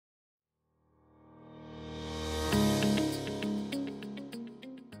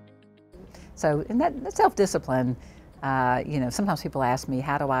So, and that self-discipline, sometimes people ask me,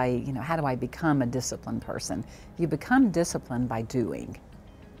 how do I become a disciplined person? You become disciplined by doing.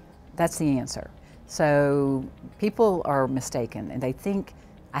 That's the answer. So people are mistaken and they think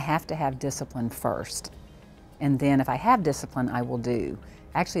I have to have discipline first. And then if I have discipline, I will do.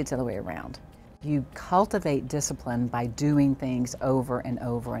 Actually, it's the other way around. You cultivate discipline by doing things over and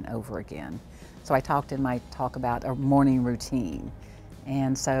over and over again. So I talked in my talk about a morning routine.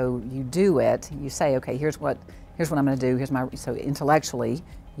 And so you do it, you say, okay, here's what I'm going to do. So intellectually,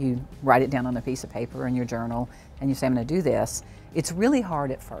 you write it down on a piece of paper in your journal and you say, I'm going to do this. It's really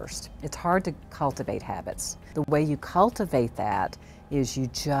hard at first. It's hard to cultivate habits. The way you cultivate that is you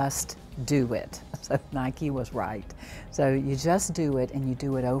just do it. So Nike was right. So you just do it and you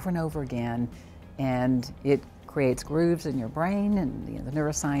do it over and over again, and it creates grooves in your brain, and the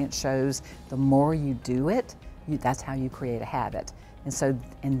neuroscience shows the more you do it, that's how you create a habit.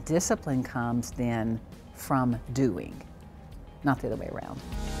 And discipline comes then from doing, not the other way around.